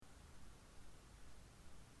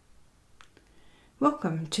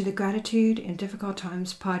Welcome to the Gratitude in Difficult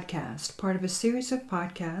Times podcast, part of a series of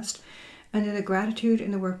podcasts under the Gratitude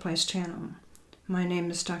in the Workplace channel. My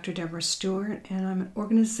name is Dr. Deborah Stewart, and I'm an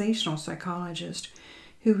organizational psychologist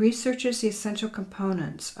who researches the essential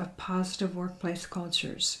components of positive workplace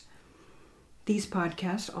cultures. These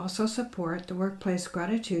podcasts also support the Workplace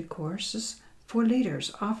Gratitude courses for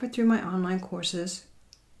leaders offered through my online courses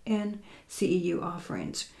and CEU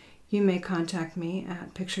offerings. You may contact me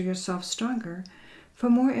at Picture Yourself Stronger for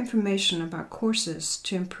more information about courses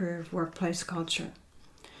to improve workplace culture.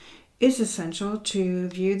 It is essential to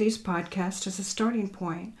view these podcasts as a starting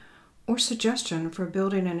point or suggestion for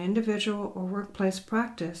building an individual or workplace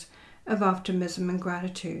practice of optimism and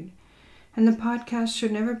gratitude. And the podcast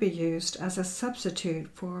should never be used as a substitute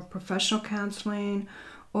for professional counseling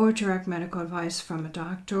or direct medical advice from a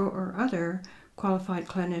doctor or other qualified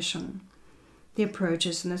clinician. The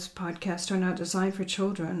approaches in this podcast are not designed for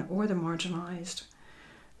children or the marginalized.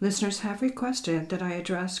 Listeners have requested that I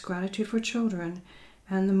address gratitude for children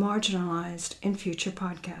and the marginalized in future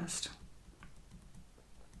podcasts.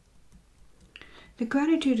 The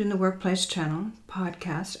Gratitude in the Workplace channel,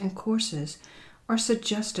 podcasts, and courses are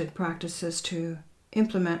suggested practices to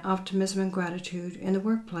implement optimism and gratitude in the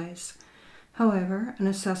workplace. However, an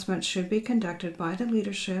assessment should be conducted by the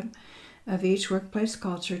leadership of each workplace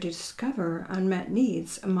culture to discover unmet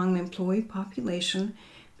needs among the employee population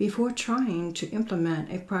before trying to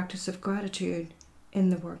implement a practice of gratitude in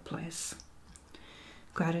the workplace.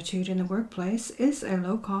 Gratitude in the Workplace is a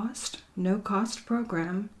low-cost, no-cost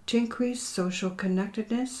program to increase social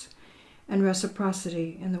connectedness and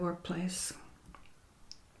reciprocity in the workplace.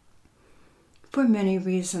 For many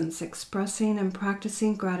reasons, expressing and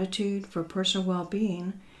practicing gratitude for personal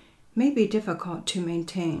well-being may be difficult to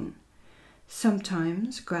maintain.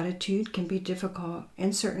 Sometimes gratitude can be difficult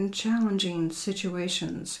in certain challenging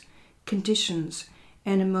situations, conditions,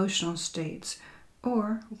 and emotional states,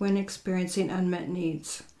 or when experiencing unmet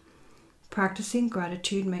needs. Practicing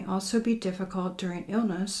gratitude may also be difficult during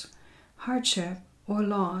illness, hardship, or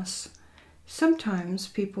loss. Sometimes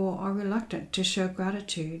people are reluctant to show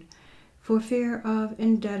gratitude for fear of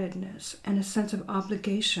indebtedness and a sense of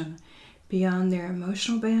obligation beyond their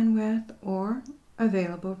emotional bandwidth or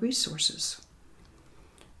available resources.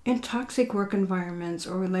 In toxic work environments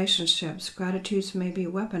or relationships, gratitudes may be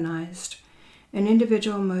weaponized and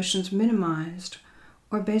individual emotions minimized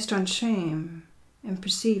or based on shame and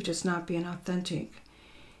perceived as not being authentic.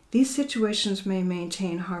 These situations may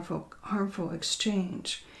maintain harmful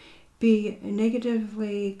exchange, be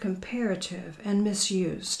negatively comparative, and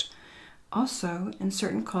misused. Also, in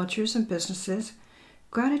certain cultures and businesses,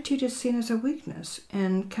 gratitude is seen as a weakness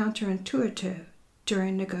and counterintuitive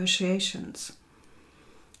during negotiations.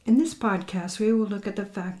 In this podcast, we will look at the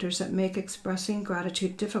factors that make expressing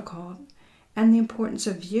gratitude difficult and the importance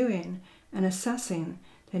of viewing and assessing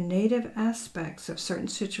the negative aspects of certain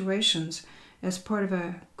situations as part of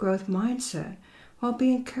a growth mindset, while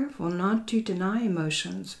being careful not to deny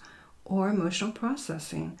emotions or emotional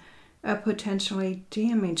processing of potentially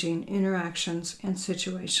damaging interactions and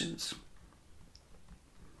situations.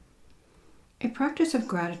 A practice of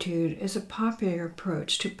gratitude is a popular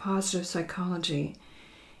approach to positive psychology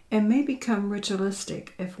and may become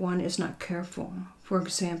ritualistic if one is not careful. For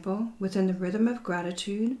example, within the rhythm of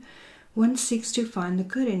gratitude, one seeks to find the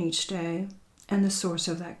good in each day and the source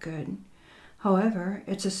of that good. However,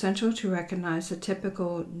 it's essential to recognize the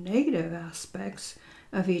typical negative aspects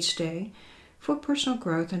of each day for personal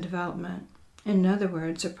growth and development. In other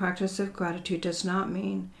words, a practice of gratitude does not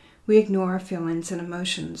mean we ignore our feelings and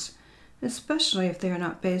emotions, especially if they are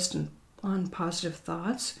not based on positive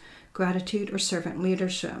thoughts, gratitude, or servant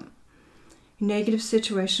leadership. Negative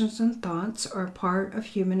situations and thoughts are part of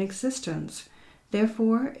human existence.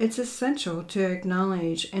 Therefore, it's essential to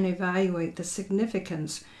acknowledge and evaluate the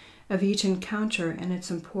significance of each encounter and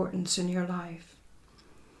its importance in your life.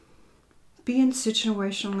 Being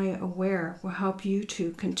situationally aware will help you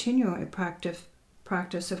to continue a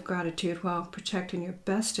practice of gratitude while protecting your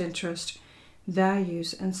best interest,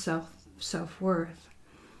 values, and self-worth.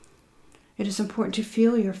 It is important to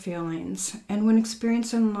feel your feelings, and when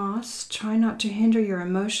experiencing loss, try not to hinder your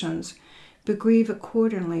emotions, but grieve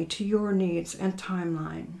accordingly to your needs and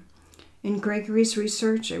timeline. In Gregory's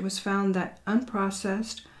research, it was found that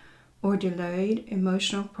unprocessed or delayed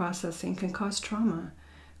emotional processing can cause trauma,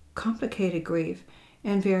 complicated grief,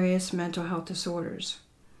 and various mental health disorders.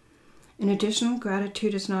 In addition,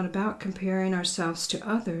 gratitude is not about comparing ourselves to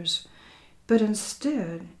others, but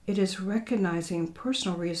instead it is recognizing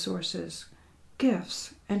personal resources,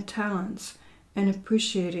 gifts, and talents, and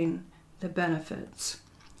appreciating the benefits.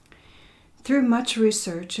 Through much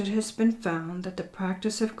research, it has been found that the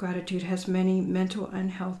practice of gratitude has many mental and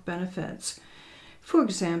health benefits. For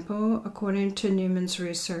example, according to Newman's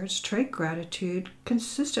research, trait gratitude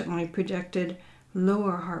consistently predicted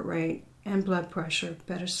lower heart rate and blood pressure,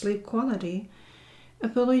 better sleep quality,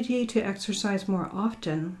 ability to exercise more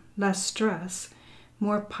often, less stress,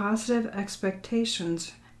 more positive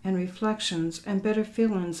expectations and reflections, and better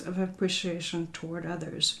feelings of appreciation toward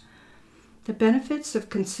others. The benefits of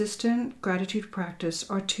consistent gratitude practice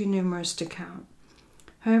are too numerous to count.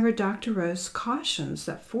 However, Dr. Rose cautions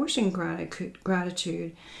that forcing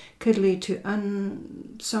gratitude could lead to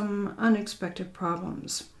some unexpected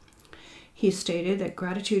problems. He stated that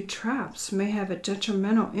gratitude traps may have a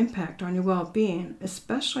detrimental impact on your well-being,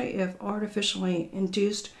 especially if artificially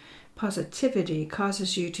induced positivity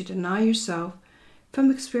causes you to deny yourself from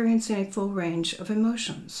experiencing a full range of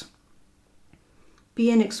emotions.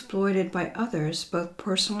 Being exploited by others, both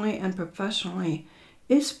personally and professionally,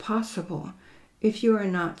 is possible if you are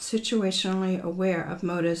not situationally aware of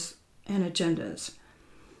motives and agendas.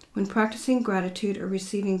 When practicing gratitude or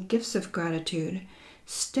receiving gifts of gratitude,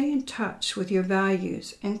 stay in touch with your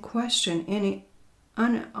values and question any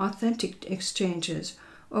unauthentic exchanges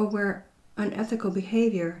or where unethical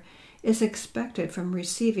behavior is expected from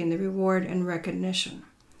receiving the reward and recognition.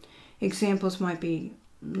 Examples might be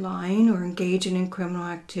lying or engaging in criminal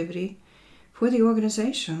activity for the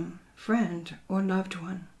organization, friend, or loved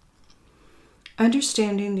one.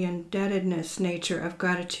 Understanding the indebtedness nature of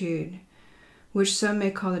gratitude, which some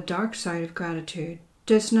may call the dark side of gratitude,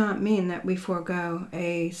 does not mean that we forego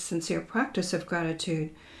a sincere practice of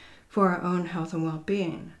gratitude for our own health and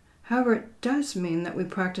well-being. However, it does mean that we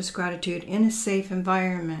practice gratitude in a safe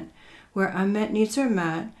environment where unmet needs are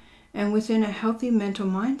met and within a healthy mental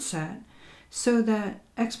mindset so that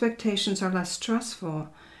expectations are less stressful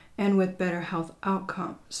and with better health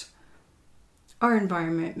outcomes. Our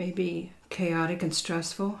environment may be chaotic and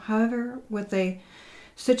stressful. However, with a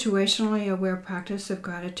situationally aware practice of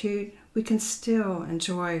gratitude, we can still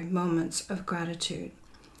enjoy moments of gratitude.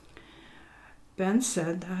 Ben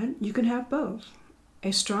said that you can have both,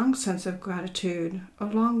 a strong sense of gratitude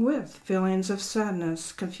along with feelings of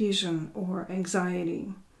sadness, confusion, or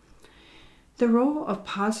anxiety. The role of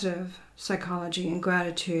positive psychology in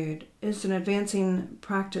gratitude is an advancing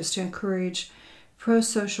practice to encourage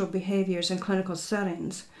pro-social behaviors in clinical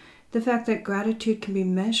settings. The fact that gratitude can be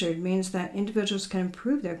measured means that individuals can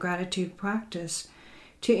improve their gratitude practice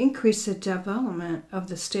to increase the development of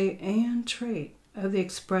the state and trait of the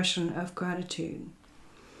expression of gratitude.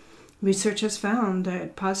 Research has found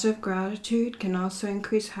that positive gratitude can also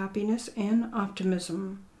increase happiness and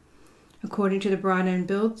optimism. According to the broaden and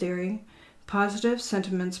build theory, positive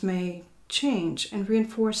sentiments may change and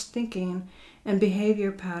reinforce thinking and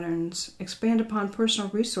behavior patterns, expand upon personal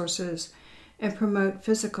resources, and promote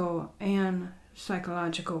physical and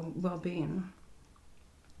psychological well-being.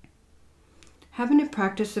 Having a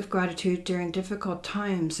practice of gratitude during difficult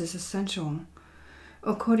times is essential.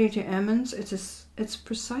 According to Emmons, it's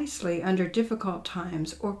precisely under difficult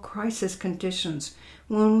times or crisis conditions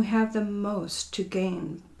when we have the most to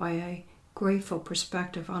gain by a grateful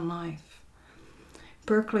perspective on life.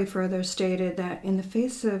 Berkeley further stated that in the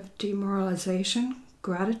face of demoralization,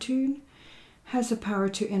 gratitude has the power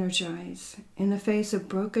to energize. In the face of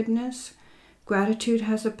brokenness, gratitude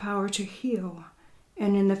has the power to heal.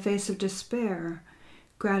 And in the face of despair,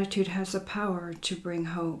 gratitude has the power to bring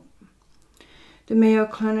hope. The Mayo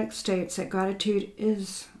Clinic states that gratitude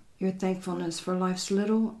is your thankfulness for life's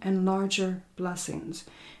little and larger blessings.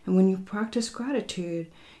 And when you practice gratitude,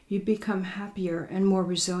 you become happier and more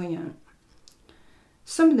resilient.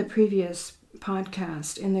 Some of the previous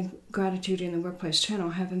podcasts in the Gratitude in the Workplace channel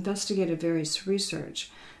have investigated various research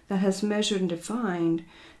that has measured and defined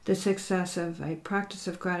the success of a practice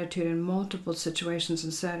of gratitude in multiple situations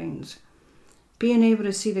and settings. Being able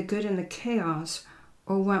to see the good in the chaos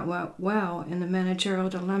or what went well in the managerial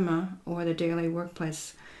dilemma or the daily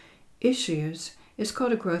workplace issues is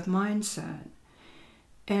called a growth mindset.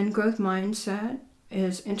 And growth mindset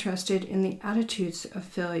is interested in the attitudes of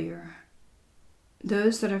failure,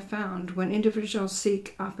 those that are found when individuals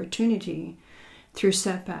seek opportunity through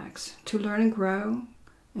setbacks to learn and grow,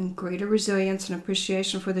 and greater resilience and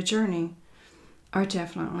appreciation for the journey are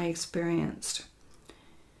definitely experienced.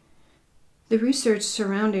 The research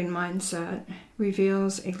surrounding mindset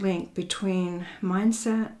reveals a link between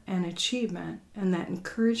mindset and achievement, and that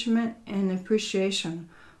encouragement and appreciation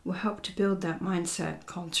will help to build that mindset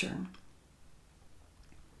culture.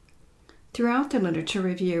 Throughout the literature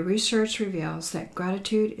review, research reveals that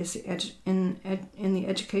gratitude is in the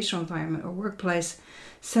educational environment or workplace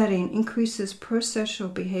setting increases pro-social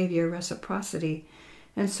behavior, reciprocity,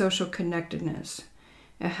 and social connectedness.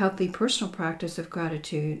 A healthy personal practice of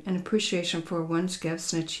gratitude and appreciation for one's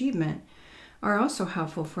gifts and achievement are also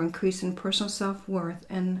helpful for increasing personal self-worth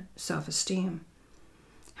and self-esteem.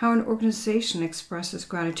 How an organization expresses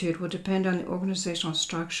gratitude will depend on the organizational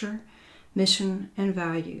structure, mission, and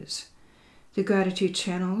values. The gratitude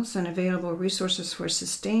channels and available resources for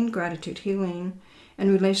sustained gratitude healing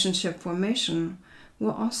and relationship formation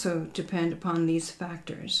will also depend upon these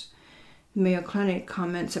factors. The Mayo Clinic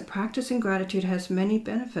comments that practicing gratitude has many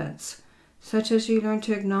benefits, such as you learn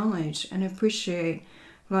to acknowledge and appreciate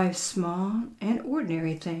life's small and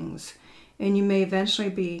ordinary things, and you may eventually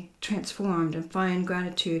be transformed and find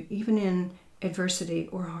gratitude even in adversity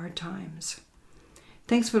or hard times.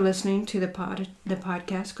 Thanks for listening to the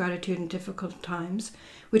podcast Gratitude in Difficult Times,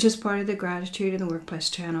 which is part of the Gratitude in the Workplace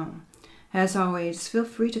channel. As always, feel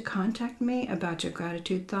free to contact me about your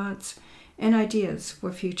gratitude thoughts and ideas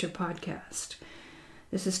for future podcasts.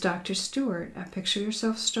 This is Dr. Stewart at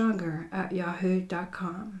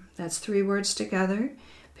pictureyourselfstronger@yahoo.com. That's 3 words together,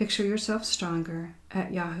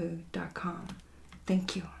 pictureyourselfstronger@yahoo.com.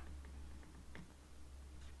 Thank you.